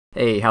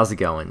Hey, how's it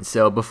going?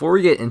 So before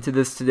we get into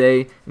this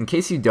today, in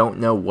case you don't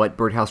know what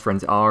birdhouse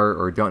runs are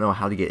or don't know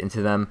how to get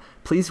into them,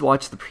 please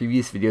watch the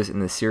previous videos in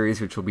this series,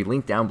 which will be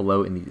linked down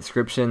below in the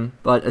description.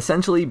 But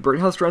essentially,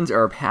 birdhouse runs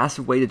are a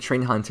passive way to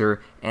train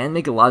hunter and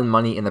make a lot of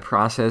money in the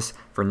process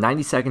for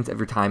 90 seconds of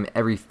your time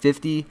every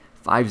 50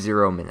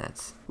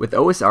 minutes. With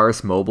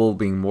OSRS mobile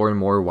being more and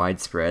more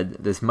widespread,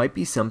 this might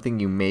be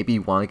something you maybe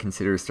want to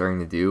consider starting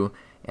to do.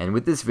 And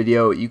with this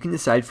video, you can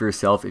decide for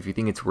yourself if you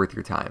think it's worth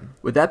your time.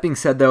 With that being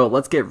said though,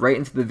 let's get right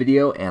into the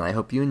video and I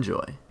hope you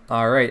enjoy.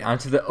 Alright,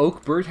 onto the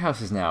oak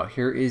birdhouses now.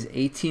 Here is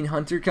 18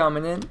 hunter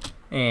coming in,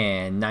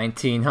 and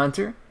 19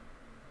 hunter.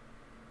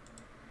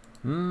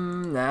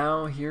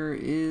 Now here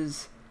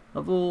is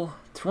level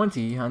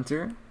 20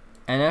 hunter.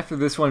 And after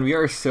this one, we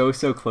are so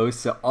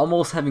close to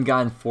almost having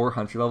gotten 4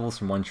 hunter levels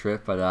from one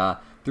trip, but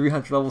 3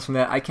 hunter levels from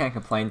that, I can't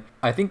complain.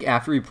 I think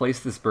after we place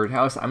this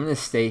birdhouse, I'm going to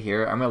stay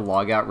here. I'm going to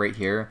log out right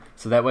here,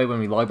 so that way when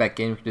we log back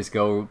in, we can just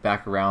go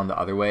back around the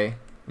other way.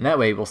 And that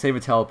way, we'll save a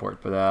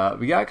teleport. But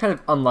we got kind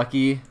of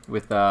unlucky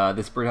with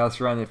this birdhouse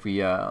run. If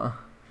we, I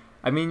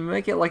mean, we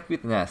might get lucky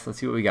with the nest. Let's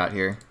see what we got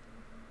here.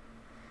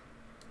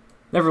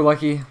 Never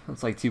lucky.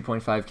 That's like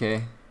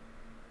 2.5k.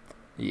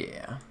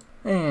 Yeah.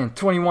 And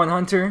 21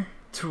 hunter.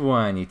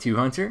 22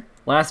 hunter.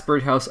 Last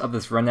birdhouse of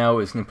this run now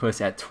is going to put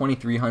us at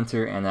 23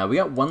 hunter, and we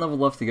got 1 level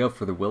left to go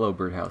for the willow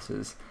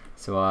birdhouses.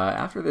 So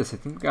after this, I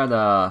think we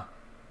got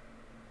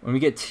when we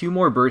get 2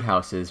 more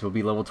birdhouses, we'll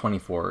be level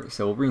 24.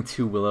 So we'll bring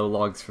 2 willow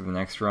logs for the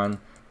next run,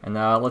 and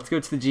let's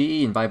go to the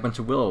GE and buy a bunch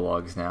of willow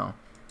logs now.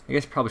 I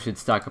guess probably should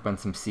stock up on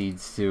some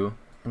seeds too.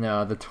 And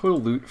the total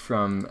loot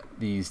from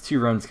these 2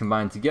 runs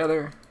combined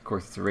together, of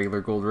course, it's a regular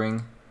gold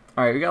ring.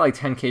 All right, we got like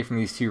 10k from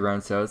these 2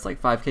 runs, so it's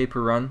like 5k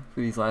per run for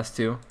these last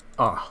 2.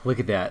 Oh, look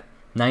at that.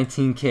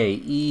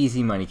 19k,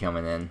 easy money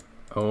coming in.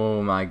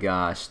 Oh my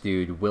gosh,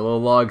 dude. Willow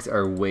logs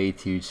are way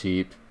too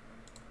cheap.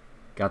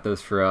 Got those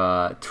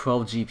for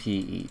 12 GP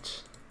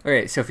each.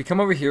 Okay, so if we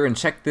come over here and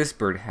check this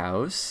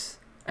birdhouse,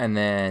 and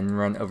then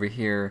run over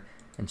here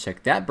and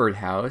check that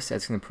birdhouse,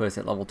 that's going to put us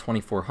at level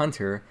 24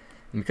 hunter.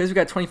 And because we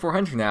got 24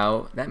 hunter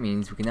now, that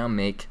means we can now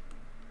make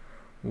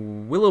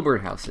willow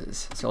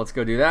birdhouses. So let's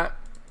go do that.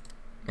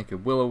 Make a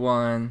willow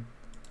one,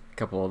 a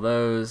couple of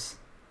those.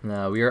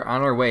 Now we are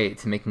on our way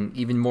to making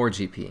even more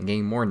GP and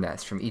getting more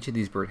nests from each of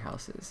these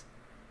birdhouses.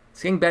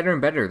 It's getting better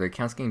and better. Their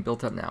account's getting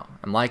built up now.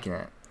 I'm liking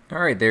it.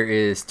 Alright, there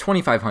is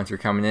 25 hunter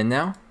coming in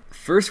now.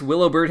 First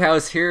willow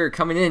birdhouse here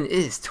coming in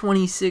is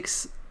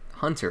 26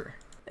 hunter.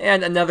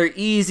 And another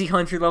easy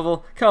hunter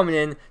level coming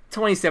in,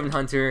 27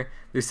 hunter.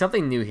 There's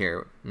something new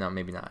here. No,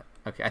 maybe not.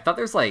 Okay, I thought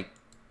there's like,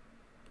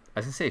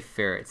 I was gonna say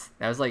ferrets.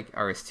 That was like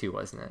RS2,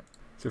 wasn't it?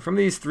 So from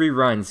these 3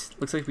 runs,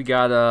 looks like we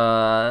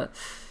got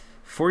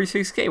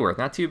 46k worth,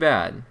 not too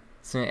bad.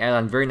 It's going to add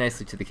on very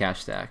nicely to the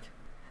cash stack.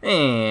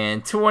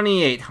 And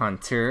 28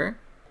 hunter.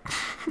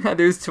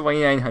 There's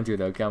 29 hunter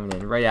though coming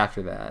in right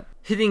after that.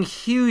 Hitting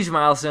huge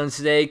milestones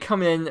today,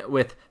 coming in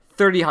with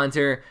 30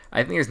 hunter.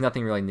 I think there's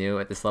nothing really new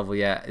at this level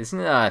yet.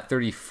 Isn't it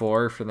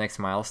 34 for the next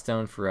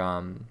milestone for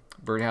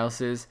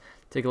birdhouses?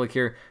 Take a look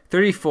here.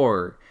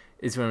 34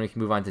 is when we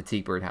can move on to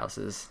teak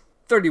birdhouses.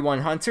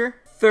 31 hunter.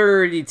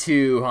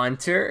 32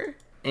 hunter.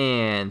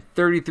 And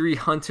 33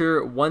 hunter,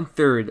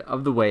 1/3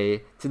 of the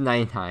way to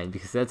 99,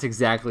 because that's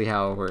exactly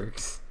how it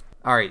works.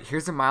 Alright,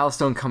 here's a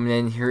milestone coming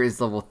in. Here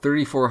is level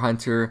 34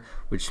 hunter,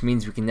 which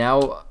means we can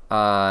now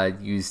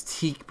use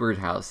teak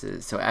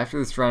birdhouses. So after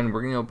this run,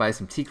 we're going to go buy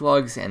some teak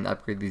logs and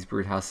upgrade these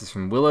birdhouses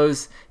from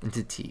willows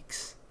into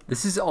teaks.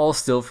 This is all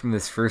still from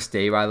this first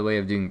day, by the way,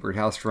 of doing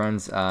birdhouse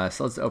runs. So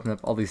let's open up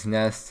all these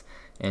nests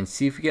and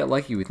see if we get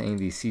lucky with any of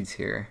these seeds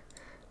here.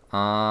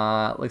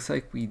 Looks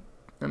like we...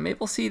 A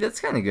maple seed,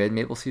 that's kind of good.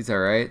 Maple seed's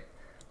alright.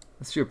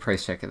 Let's do a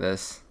price check of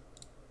this.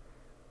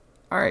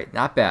 Alright,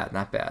 not bad,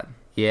 not bad.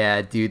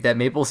 Yeah, dude, that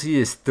maple seed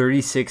is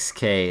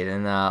 36k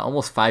and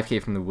almost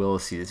 5k from the willow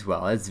seed as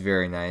well. That's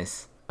very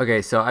nice.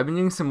 Okay, so I've been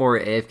doing some more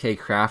AFK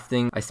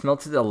crafting. I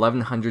smelted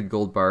 1100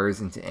 gold bars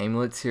into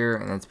amulets here,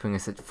 and that's putting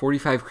us at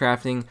 45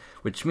 crafting,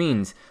 which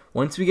means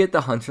once we get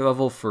the hunter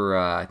level for,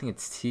 I think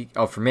it's teak,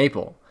 oh, for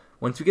maple.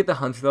 Once we get the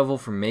hunter level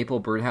for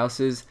maple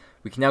birdhouses,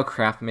 we can now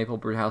craft maple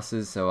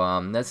birdhouses,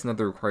 so that's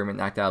another requirement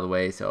knocked out of the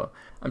way. So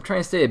I'm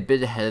trying to stay a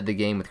bit ahead of the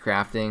game with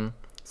crafting,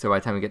 so by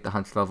the time we get the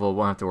hunter level, we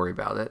won't have to worry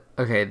about it.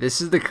 Okay,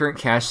 this is the current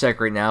cash stack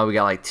right now. We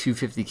got like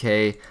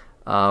 250k.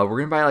 We're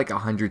going to buy like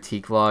 100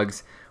 teak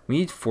logs. We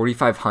need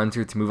 45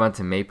 hunter to move on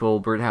to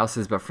maple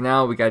birdhouses, but for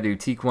now, we got to do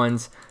teak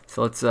ones.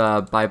 So let's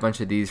buy a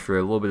bunch of these for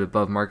a little bit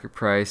above market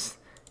price,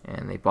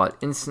 and they bought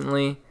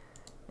instantly.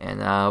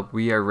 And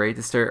we are ready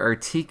to start our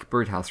teak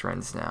birdhouse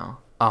runs now.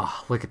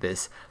 Oh, look at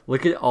this.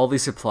 Look at all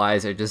these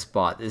supplies I just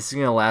bought. This is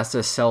going to last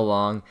us so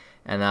long.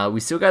 And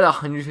we still got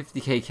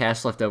 150k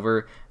cash left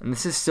over. And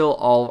this is still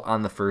all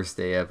on the first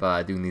day of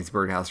doing these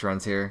birdhouse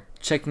runs here.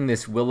 Checking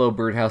this willow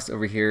birdhouse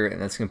over here.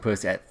 And that's going to put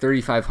us at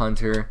 35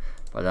 hunter.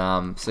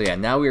 But so yeah,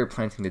 now we are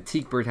planting the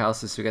teak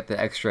birdhouses, so we got the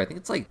extra, I think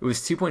it's like, it was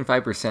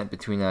 2.5%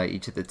 between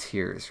each of the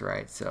tiers,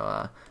 right?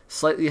 So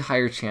slightly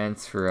higher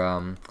chance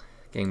for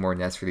getting more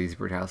nests for these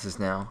birdhouses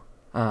now.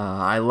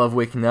 I love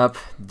waking up,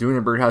 doing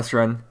a birdhouse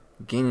run,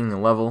 gaining a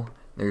level.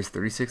 There's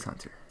 36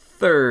 hunter.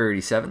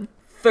 37,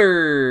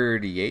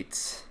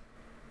 38,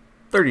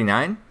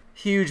 39.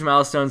 Huge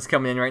milestones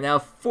coming in right now.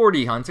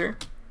 40 hunter,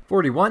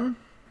 41,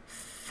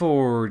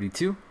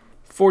 42,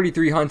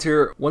 43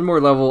 hunter. One more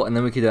level, and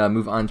then we could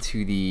move on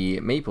to the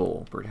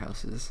maple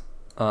birdhouses.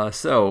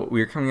 So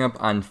we're coming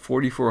up on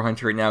 44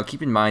 hunter right now.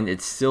 Keep in mind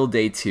it's still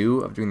day 2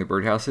 of doing the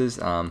birdhouses.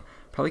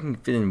 Probably can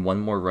fit in one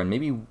more run,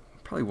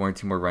 probably 1 or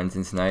 2 more runs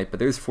in tonight, but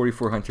there's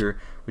 44 hunter,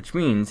 which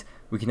means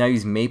we can now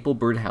use maple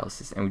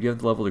birdhouses, and we do have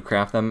the level to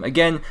craft them.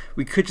 Again,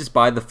 we could just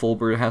buy the full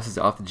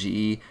birdhouses off the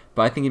GE,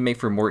 but I think it'd make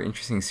for a more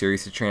interesting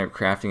series to train up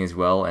crafting as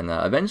well, and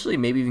eventually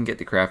maybe even get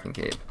the crafting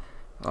cape.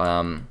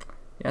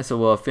 Yeah, so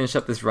we'll finish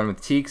up this run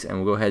with teaks, and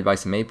we'll go ahead and buy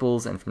some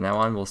maples, and from now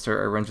on we'll start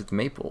our runs with the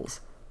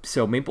maples.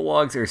 So maple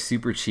logs are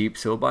super cheap,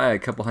 so we'll buy a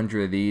couple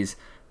hundred of these.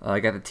 I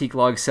got the teak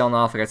logs selling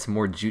off, I got some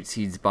more jute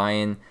seeds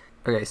buying.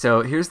 Okay,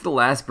 so here's the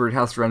last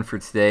birdhouse run for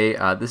today.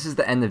 This is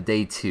the end of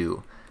day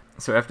 2.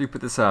 So after you put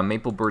this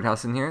maple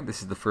birdhouse in here,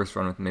 this is the first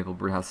run with maple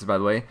birdhouses, by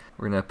the way.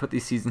 We're going to put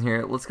these seeds in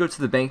here. Let's go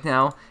to the bank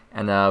now,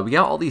 and we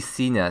got all these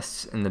seed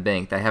nests in the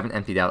bank that I haven't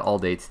emptied out all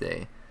day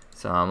today.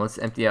 So let's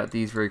empty out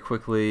these very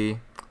quickly.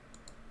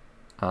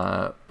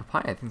 Papaya,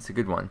 I think it's a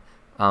good one.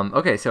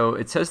 Okay, so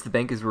it says the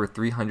bank is worth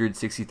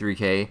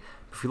 363k.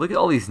 If we look at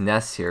all these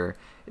nests here,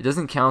 it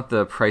doesn't count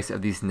the price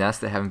of these nests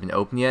that haven't been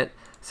opened yet.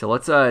 So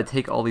let's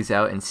take all these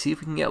out and see if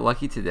we can get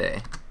lucky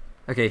today.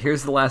 Okay,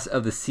 here's the last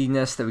of the seed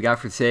nests that we got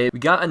for today. We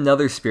got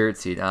another spirit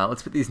seed.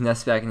 Let's put these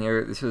nests back in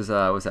here. This was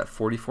that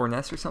 44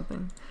 nests or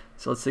something?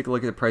 So let's take a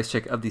look at the price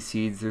check of these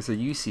seeds. There's a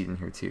U seed in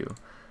here too.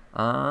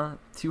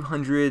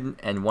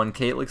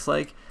 201k it looks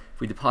like. If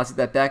we deposit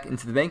that back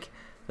into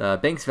the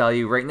bank's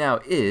value right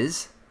now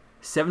is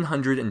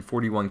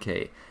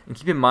 741k. And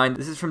keep in mind,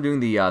 this is from doing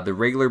the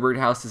regular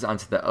birdhouses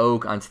onto the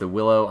oak, onto the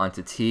willow,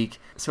 onto teak.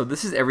 So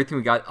this is everything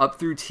we got up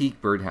through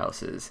teak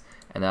birdhouses.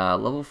 And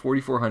level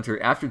 44 hunter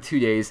after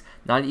 2 days,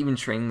 not even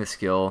training the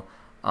skill.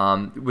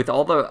 With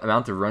all the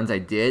amount of runs I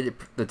did,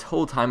 the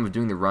total time of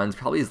doing the runs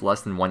probably is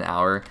less than 1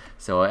 hour.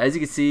 So as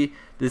you can see,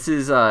 this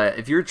is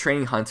if you're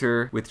training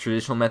hunter with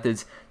traditional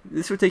methods,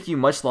 this would take you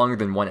much longer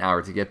than 1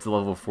 hour to get to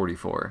level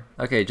 44.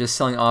 Okay, just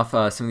selling off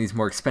some of these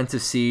more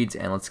expensive seeds,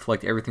 and let's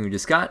collect everything we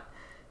just got.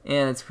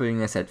 And it's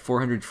putting us at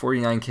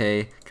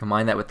 449k.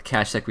 Combine that with the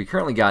cash deck we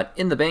currently got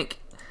in the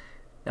bank.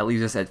 That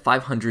leaves us at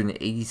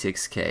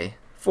 586k.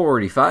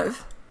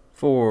 45,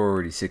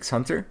 46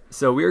 hunter.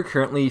 So we are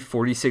currently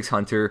 46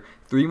 hunter,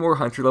 3 more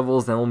hunter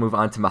levels, then we'll move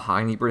on to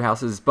mahogany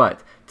birdhouses.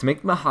 But to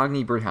make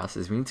mahogany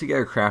birdhouses, we need to get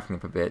our crafting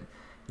up a bit.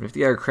 We have to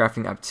get our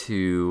crafting up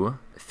to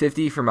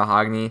 50 for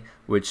mahogany,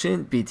 which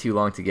shouldn't be too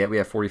long to get. We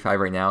have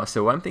 45 right now.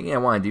 So what I'm thinking I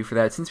want to do for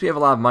that, since we have a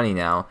lot of money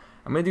now,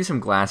 I'm going to do some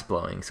glass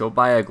blowing. So we'll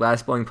buy a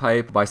glass blowing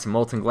pipe, buy some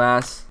molten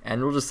glass,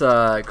 and we'll just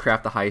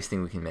craft the highest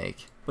thing we can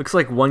make. Looks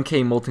like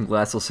 1k molten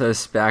glass will set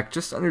us back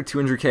just under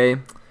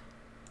 200k.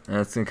 And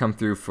it's going to come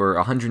through for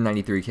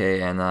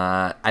 193k, and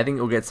I think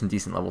we'll get some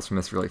decent levels from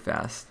this really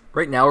fast.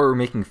 Right now we're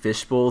making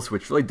fish bowls,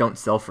 which really don't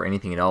sell for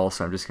anything at all,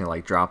 so I'm just going to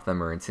like drop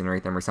them or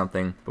incinerate them or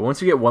something. But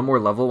once we get one more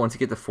level, once we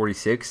get to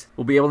 46,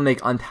 we'll be able to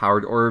make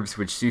unpowered orbs,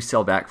 which do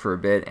sell back for a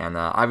bit, and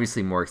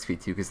obviously more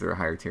XP too because they're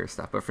higher tier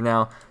stuff. But for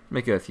now,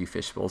 make a few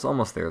fish bowls.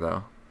 Almost there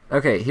though.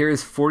 Okay, here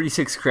is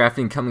 46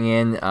 crafting coming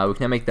in. We can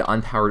now make the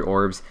unpowered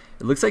orbs.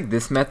 It looks like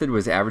this method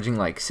was averaging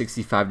like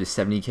 65 to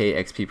 70k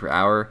XP per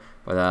hour.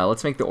 But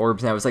let's make the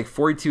orbs now. It's like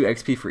 42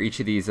 XP for each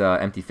of these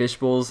empty fish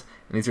bowls.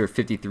 And these are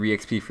 53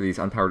 XP for these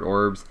unpowered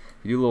orbs.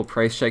 We do a little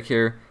price check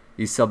here.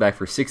 These sell back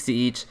for 60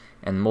 each.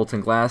 And molten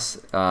glass,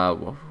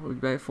 what would we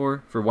buy it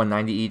for? For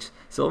 190 each.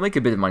 So we'll make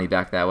a bit of money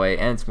back that way.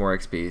 And it's more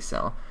XP,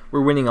 so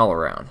we're winning all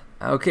around.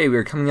 Okay,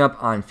 we're coming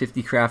up on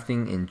 50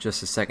 crafting in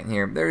just a second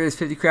here. There it is,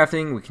 50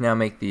 crafting. We can now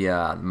make the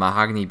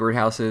mahogany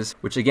birdhouses,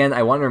 which again,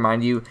 I want to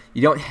remind you,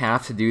 you don't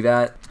have to do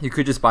that. You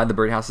could just buy the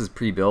birdhouses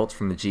pre-built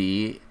from the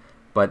GE,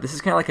 but this is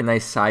kind of like a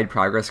nice side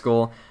progress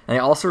goal. And I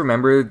also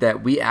remember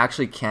that we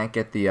actually can't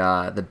get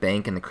the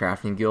bank and the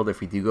crafting guild if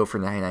we do go for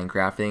 99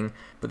 crafting,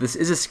 but this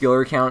is a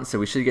skiller account, so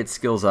we should get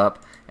skills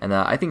up. And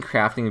I think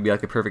crafting would be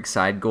like the perfect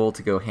side goal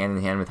to go hand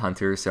in hand with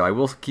hunters, so I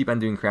will keep on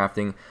doing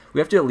crafting.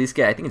 We have to at least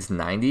get, I think it's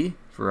 90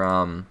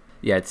 for,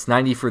 yeah, it's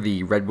 90 for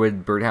the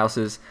redwood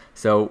birdhouses,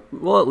 so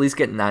we'll at least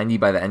get 90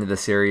 by the end of the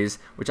series,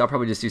 which I'll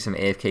probably just do some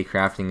AFK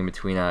crafting in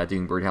between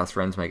doing birdhouse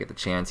runs when I get the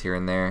chance here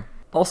and there.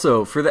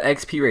 Also, for the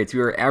XP rates,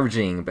 we are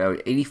averaging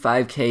about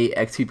 85k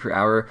XP per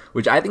hour,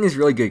 which I think is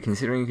really good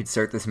considering you could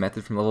start this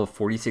method from level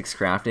 46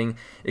 crafting.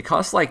 It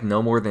costs like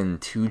no more than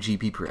 2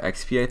 GP per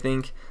XP, I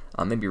think,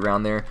 maybe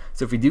around there.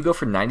 So if we do go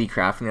for 90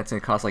 crafting, that's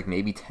going to cost like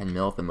maybe 10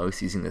 mil at the most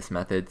using this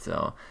method.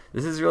 So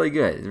this is really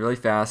good. It's really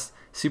fast,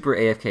 super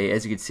AFK,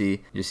 as you can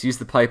see. Just use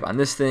the pipe on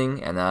this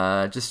thing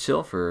and just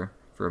chill for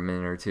a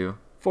minute or two.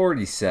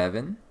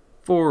 47,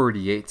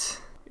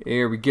 48.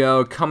 Here we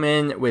go, come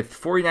in with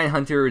 49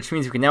 hunter, which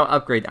means we can now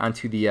upgrade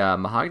onto the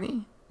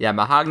mahogany. Yeah,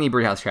 mahogany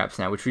birdhouse traps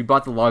now, which we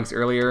bought the logs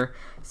earlier.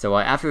 So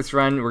after this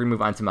run, we're going to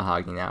move on to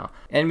mahogany now.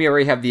 And we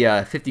already have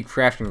the 50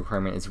 crafting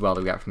requirement as well that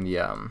we got from the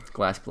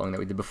glass blowing that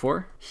we did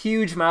before.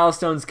 Huge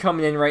milestones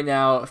coming in right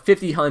now.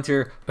 50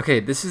 hunter. Okay,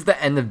 this is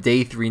the end of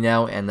day 3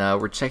 now, and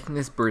we're checking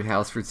this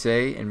birdhouse for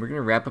today, and we're going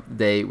to wrap up the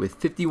day with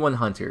 51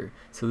 hunter.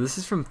 So this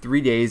is from 3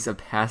 days of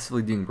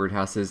passively doing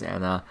birdhouses,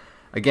 and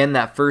again,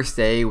 that first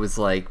day was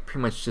like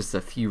pretty much just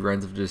a few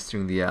runs of just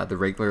doing the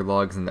regular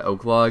logs and the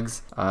oak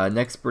logs.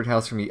 Next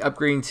birdhouse we're going to be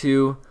upgrading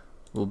to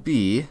will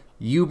be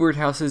U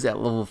birdhouses at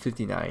level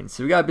 59.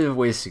 So we got a bit of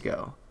ways to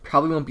go.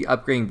 Probably won't be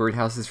upgrading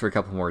birdhouses for a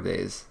couple more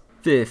days.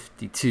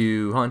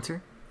 52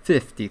 hunter.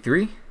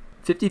 53.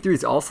 53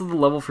 is also the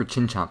level for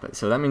Chinchompa.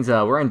 So that means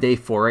we're on day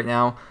 4 right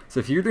now. So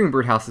if you're doing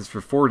birdhouses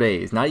for 4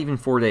 days, not even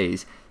 4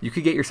 days, you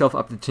could get yourself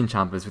up to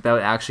Chinchompas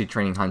without actually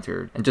training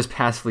hunter and just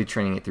passively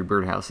training it through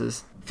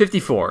birdhouses.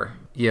 54.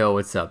 Yo,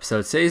 what's up?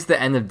 So today's the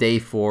end of day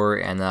 4,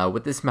 and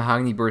with this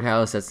mahogany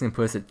birdhouse, that's going to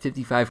put us at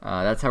 55.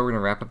 That's how we're going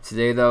to wrap up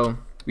today, though.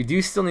 We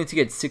do still need to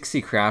get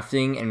 60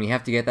 crafting, and we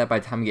have to get that by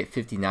the time we get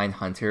 59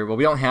 hunter. Well,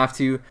 we don't have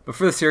to, but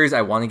for the series,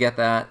 I want to get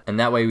that, and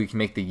that way we can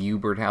make the U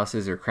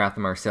birdhouses or craft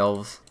them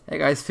ourselves. Hey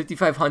guys,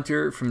 55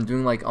 hunter from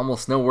doing like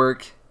almost no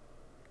work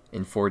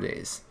in 4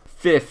 days.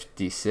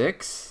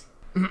 56.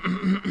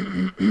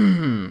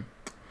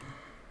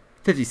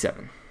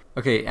 57.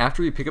 Okay,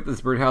 after we pick up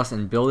this birdhouse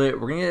and build it,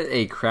 we're going to get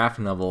a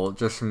crafting level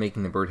just from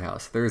making the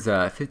birdhouse. There's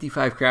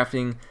 55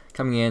 crafting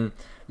coming in.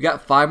 We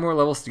got 5 more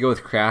levels to go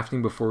with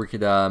crafting before we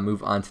could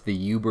move on to the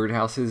U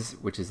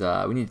birdhouses, which is,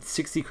 we need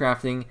 60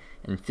 crafting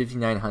and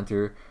 59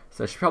 hunter.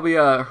 So I should probably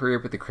hurry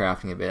up with the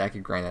crafting a bit. I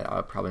could grind that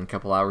out probably in a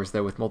couple hours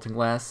though with molten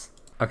glass.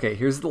 Okay,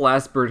 here's the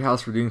last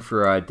birdhouse we're doing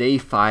for day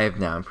 5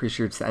 now. I'm pretty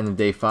sure it's the end of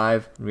day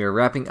 5. We are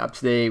wrapping up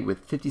today with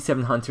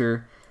 57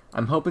 hunter.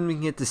 I'm hoping we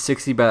can get to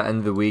 60 by the end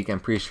of the week. I'm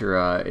pretty sure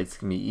it's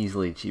going to be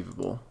easily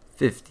achievable.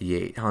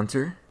 58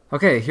 hunter.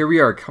 Okay, here we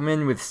are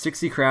coming in with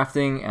 60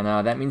 crafting, and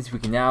that means we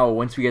can now,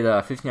 once we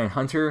get 59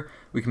 hunter,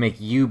 we can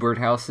make U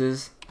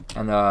birdhouses.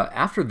 And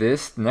after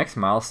this, the next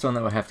milestone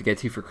that we'll have to get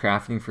to for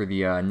crafting for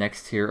the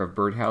next tier of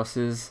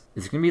birdhouses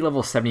is going to be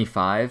level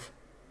 75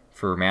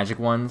 for magic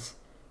ones.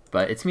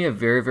 But it's going to be a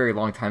very, very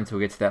long time until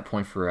we get to that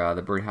point for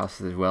the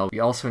birdhouses as well. We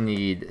also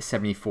need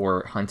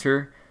 74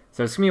 hunter.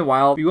 So it's going to be a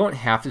while. We won't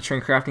have to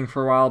train crafting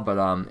for a while, but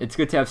it's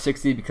good to have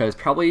 60 because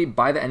probably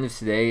by the end of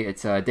today,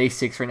 it's day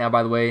 6 right now,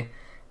 by the way.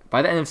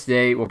 By the end of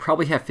today, we'll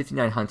probably have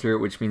 59 hunter,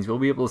 which means we'll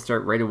be able to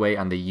start right away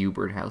on the U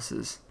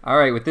birdhouses.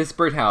 Alright, with this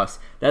birdhouse,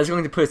 that is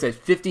going to put us at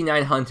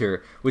 59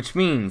 hunter, which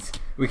means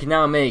we can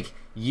now make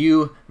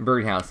U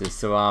birdhouses.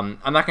 So I'm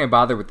not going to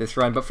bother with this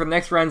run, but for the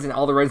next runs and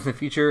all the runs in the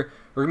future,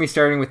 we're going to be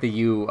starting with the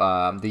U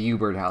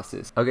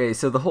birdhouses. Okay,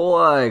 so the whole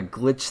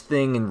glitch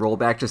thing and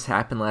rollback just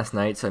happened last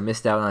night, so I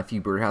missed out on a few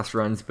birdhouse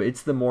runs, but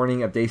it's the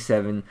morning of day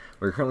 7.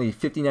 We're currently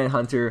 59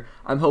 hunter.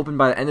 I'm hoping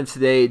by the end of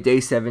today, day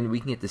 7, we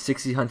can get to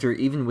 60 hunter,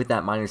 even with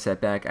that minor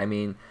setback. I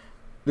mean,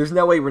 there's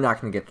no way we're not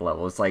going to get the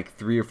level. It's like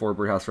 3 or 4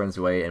 birdhouse runs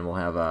away, and we'll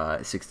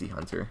have 60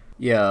 hunter.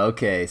 Yeah,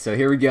 okay, so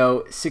here we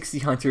go. 60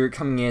 hunter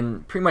coming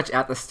in pretty much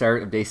at the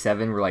start of day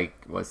 7. We're like,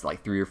 what's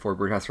like 3 or 4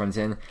 birdhouse runs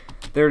in.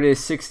 There it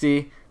is,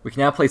 60. We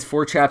can now place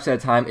 4 traps at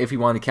a time if we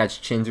want to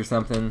catch chins or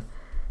something.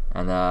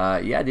 And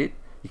yeah, dude,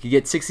 you could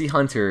get 60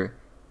 hunter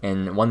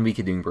in 1 week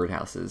of doing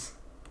birdhouses.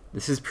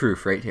 This is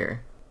proof right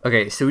here.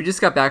 Okay, so we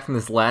just got back from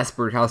this last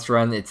birdhouse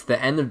run. It's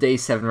the end of day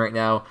 7 right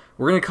now.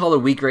 We're going to call it a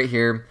week right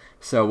here.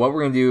 So what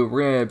we're going to do,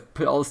 we're going to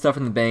put all the stuff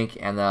in the bank,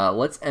 and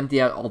let's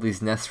empty out all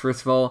these nests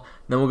first of all.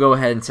 Then we'll go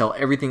ahead and sell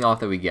everything off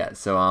that we get.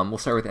 So we'll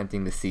start with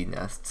emptying the seed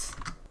nests.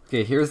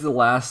 Okay, here's the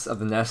last of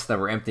the nests that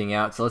we're emptying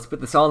out. So let's put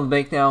this all in the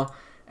bank now.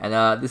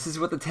 And this is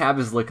what the tab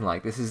is looking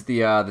like. This is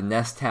the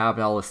nest tab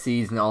and all the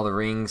seeds and all the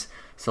rings.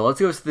 So let's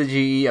go to the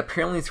GE.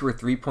 Apparently it's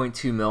worth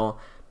 3.2 mil.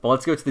 But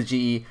let's go to the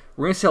GE.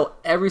 We're going to sell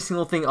every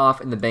single thing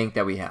off in the bank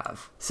that we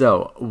have.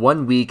 So,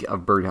 1 week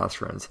of birdhouse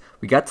runs.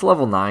 We got to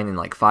level 9 in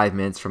like 5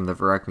 minutes from the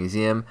Varrock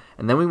Museum.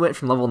 And then we went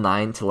from level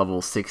 9 to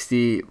level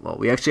 60. Well,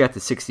 we actually got to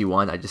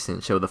 61. I just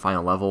didn't show the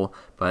final level.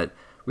 But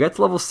we got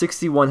to level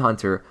 61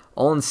 hunter,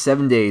 all in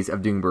 7 days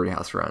of doing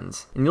birdhouse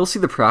runs. And you'll see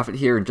the profit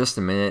here in just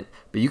a minute,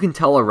 but you can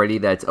tell already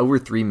that it's over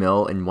 3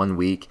 mil in 1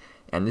 week.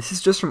 And this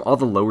is just from all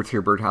the lower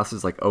tier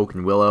birdhouses like Oak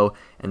and Willow,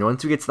 and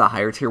once we get to the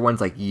higher tier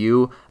ones like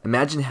U,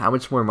 imagine how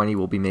much more money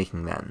we'll be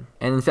making then.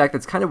 And in fact,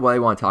 that's kind of what I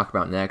want to talk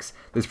about next.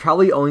 There's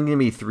probably only going to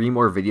be 3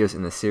 more videos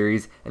in the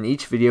series, and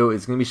each video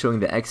is going to be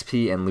showing the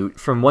XP and loot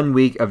from 1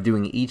 week of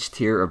doing each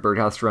tier of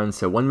birdhouse runs.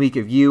 So 1 week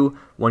of U,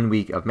 1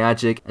 week of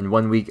Magic, and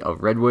 1 week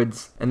of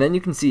Redwoods. And then you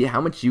can see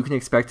how much you can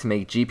expect to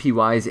make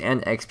GP-wise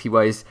and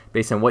XP-wise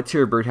based on what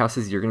tier of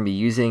birdhouses you're going to be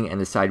using and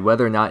decide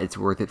whether or not it's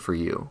worth it for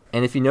you.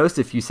 And if you noticed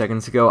a few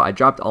seconds ago, I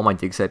dropped all my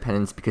dig site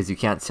pendants because you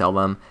can't sell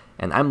them,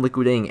 and I'm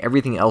liquidating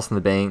everything else in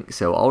the bank,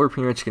 so all we're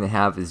pretty much going to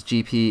have is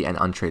GP and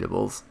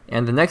untradables.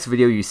 And the next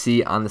video you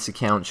see on this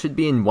account should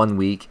be in 1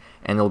 week,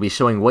 and it'll be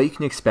showing what you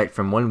can expect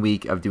from 1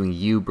 week of doing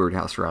U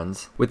birdhouse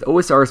runs. With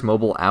OSRS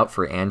Mobile out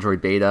for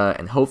Android beta,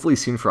 and hopefully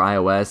soon for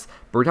iOS,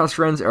 Birdhouse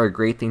runs are a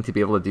great thing to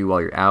be able to do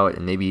while you're out,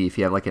 and maybe if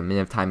you have like a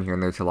minute of time here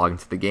and there to log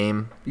into the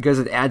game, because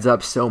it adds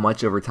up so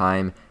much over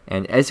time.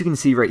 And as you can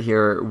see right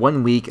here,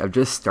 1 week of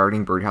just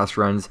starting Birdhouse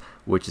runs,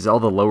 which is all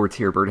the lower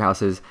tier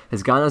birdhouses,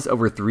 has gotten us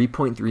over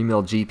 3.3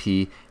 mil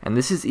GP, and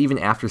this is even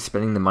after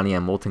spending the money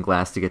on molten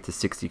glass to get to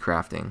 60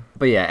 crafting.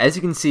 But yeah, as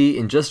you can see,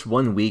 in just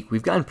 1 week,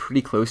 we've gotten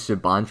pretty close to a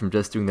bond from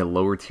just doing the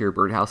lower tier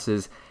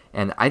birdhouses.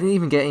 And I didn't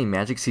even get any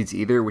magic seeds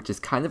either, which is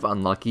kind of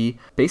unlucky.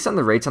 Based on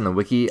the rates on the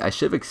wiki, I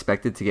should have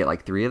expected to get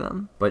like 3 of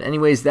them. But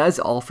anyways, that is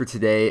all for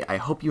today. I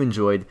hope you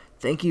enjoyed.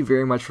 Thank you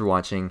very much for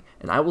watching,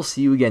 and I will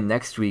see you again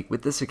next week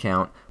with this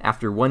account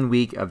after 1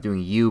 week of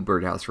doing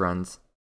Birdhouse runs.